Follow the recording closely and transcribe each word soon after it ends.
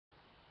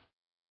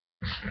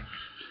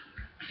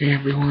Hey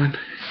everyone,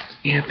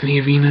 Anthony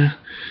Avina.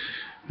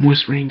 I'm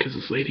whispering because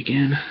it's late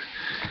again.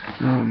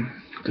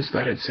 Just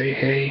thought I'd say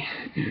hey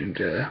and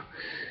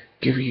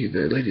give you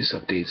the latest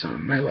updates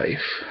on my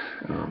life.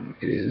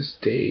 It is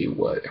day,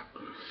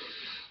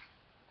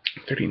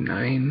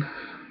 39?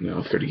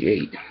 No,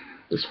 38.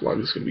 This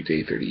vlog is going to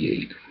be day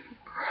 38.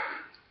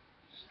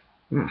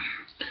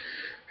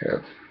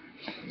 Have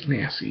a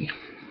nasty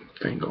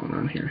thing going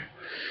on here.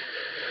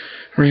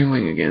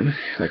 Rambling again,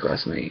 like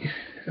last night.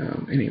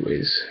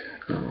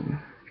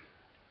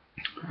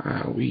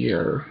 We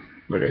are,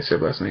 like I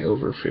said last night,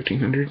 over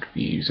 1,500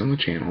 views on the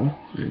channel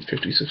and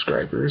 50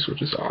 subscribers,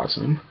 which is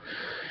awesome.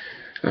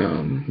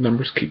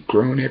 Numbers keep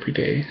growing every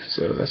day,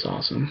 so that's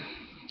awesome.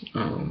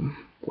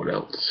 What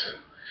else?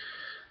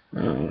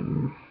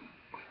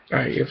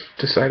 I have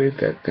decided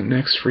that the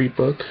next free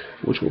book,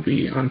 which will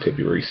be on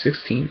February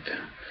 16th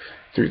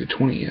through the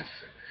 20th,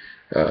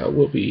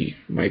 will be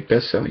my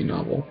best-selling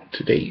novel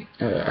to date.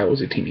 I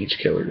Was a Teenage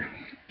Killer.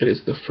 It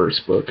is the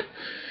first book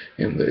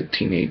in the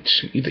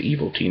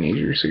Evil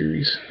Teenager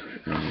series.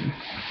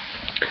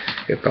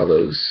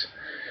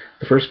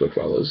 The first book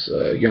follows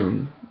a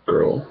young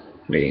girl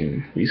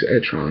named Lisa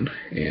Etron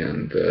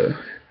and the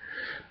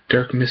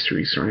dark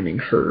mystery surrounding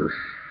her.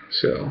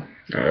 So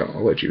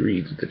I'll let you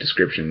read the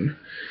description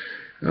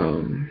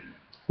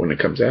when it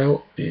comes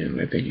out,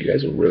 and I think you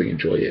guys will really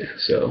enjoy it.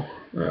 So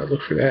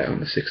look for that on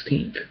the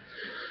 16th.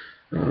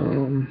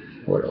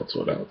 What else?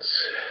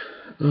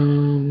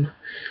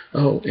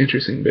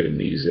 Interesting bit of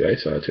news that I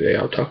saw today.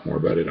 I'll talk more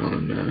about it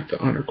on the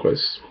Honor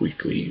Quest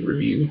weekly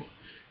review.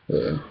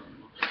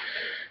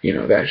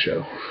 That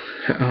show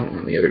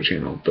on the other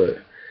channel. But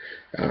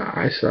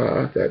I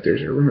saw that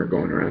there's a rumor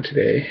going around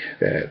today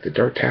that The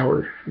Dark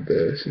Tower,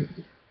 the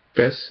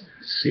best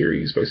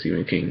series by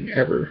Stephen King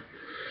ever,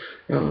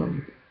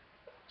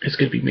 is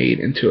going to be made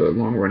into a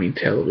long-running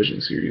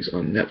television series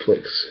on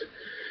Netflix,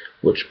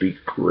 which would be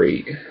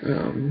great.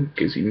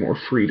 Gives you more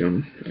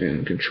freedom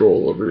and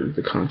control over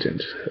the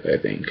content, I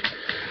think.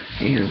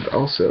 And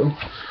also,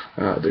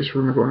 there's a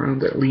rumor going around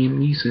that Liam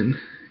Neeson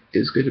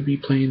is going to be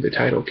playing the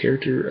title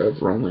character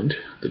of Roland,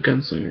 the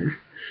gunslinger,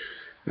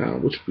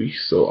 which would be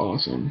so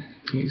awesome.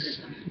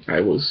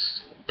 I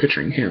was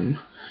picturing him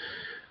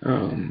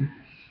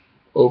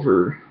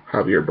over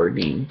Javier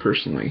Bardem,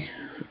 personally.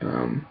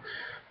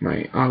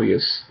 My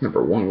obvious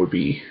number one would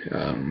be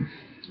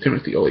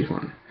Timothy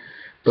Olyphant.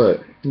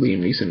 But Liam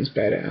Neeson is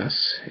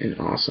badass and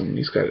awesome.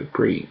 He's got a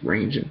great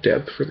range and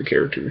depth for the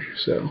character.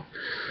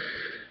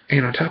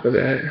 And on top of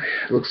that,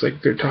 it looks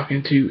like they're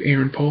talking to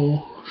Aaron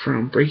Paul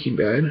from Breaking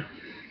Bad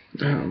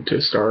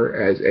to star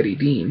as Eddie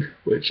Dean,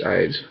 which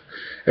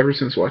ever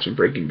since watching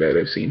Breaking Bad,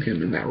 I've seen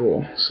him in that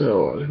role.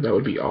 So that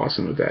would be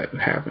awesome if that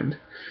happened.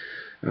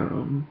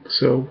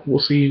 So we'll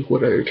see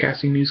what other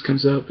casting news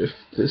comes up. If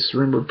this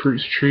rumor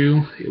proves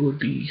true, it would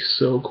be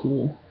so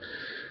cool.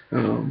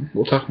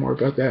 We'll talk more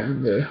about that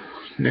in the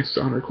next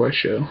Honor Quest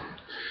show.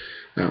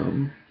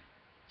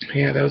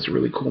 Yeah, that was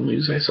really cool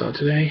news I saw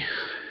today.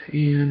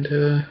 And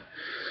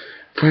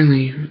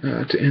finally,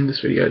 to end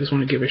this video, I just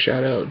want to give a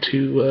shout out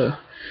to a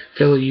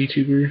fellow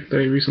YouTuber that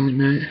I recently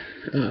met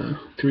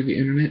through the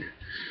internet.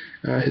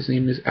 His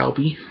name is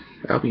Albie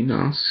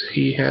Nos.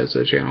 He has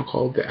a channel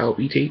called the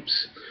Albie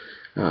Tapes.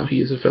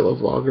 He is a fellow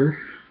vlogger,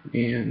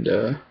 and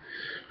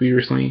we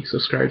recently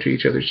subscribed to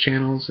each other's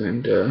channels,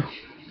 and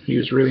he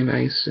was really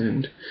nice,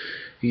 and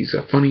he's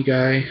a funny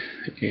guy,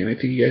 and I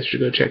think you guys should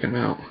go check him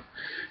out.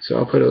 So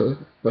I'll put an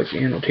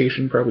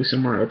annotation probably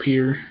somewhere up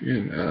here,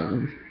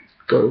 and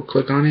go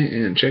click on it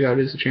and check out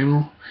his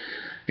channel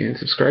and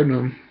subscribe to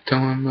him. Tell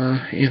him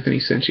Anthony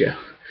sent you.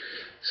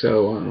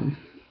 So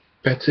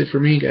that's it for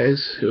me,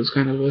 guys. It was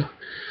kind of a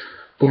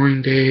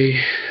boring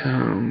day.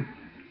 I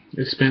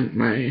spent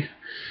my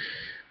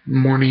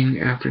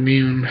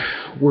afternoon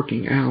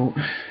working out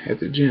at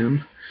the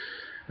gym.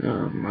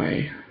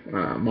 My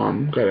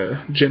mom got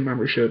a gym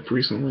membership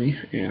recently,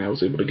 and I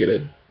was able to get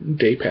a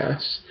day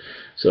pass,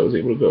 so I was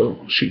able to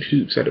go shoot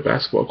hoops at a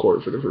basketball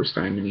court for the first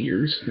time in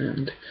years,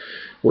 and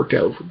worked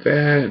out with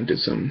that, and did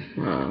some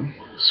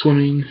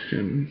swimming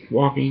and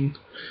walking.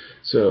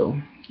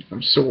 So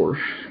I'm sore,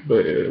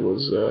 but it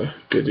was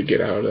good to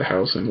get out of the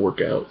house and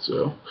work out.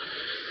 So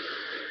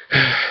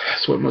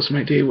that's what most of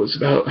my day was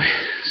about.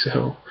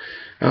 So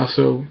I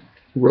also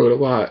wrote a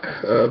lot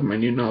of my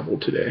new novel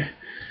today,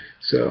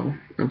 so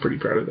I'm pretty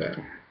proud of that.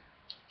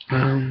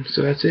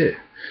 So that's it.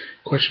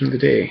 Question of the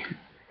day: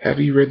 have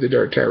you read the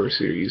Dark Tower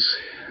series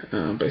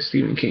by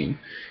Stephen King?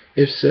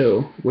 If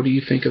so, what do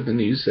you think of the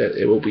news that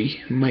it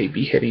might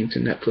be heading to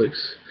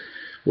Netflix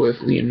with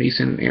Liam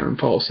Neeson and Aaron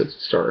Paul set to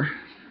star?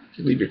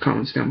 Leave your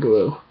comments down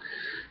below.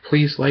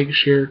 Please like,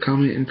 share,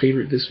 comment, and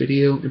favorite this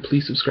video, and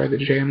please subscribe to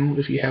the channel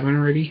if you haven't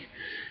already.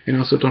 And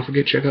also, don't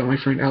forget to check out my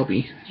friend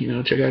Albie.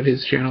 Check out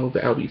his channel, the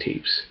Albie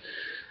Tapes.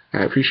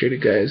 I appreciate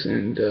it, guys,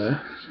 and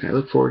I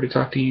look forward to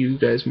talking to you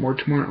guys more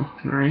tomorrow.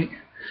 Alright?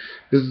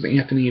 This is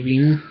Anthony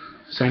Avina,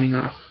 signing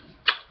off.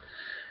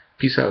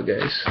 Peace out,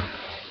 guys.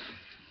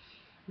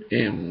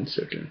 And 1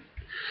 second.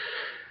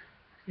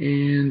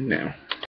 And now.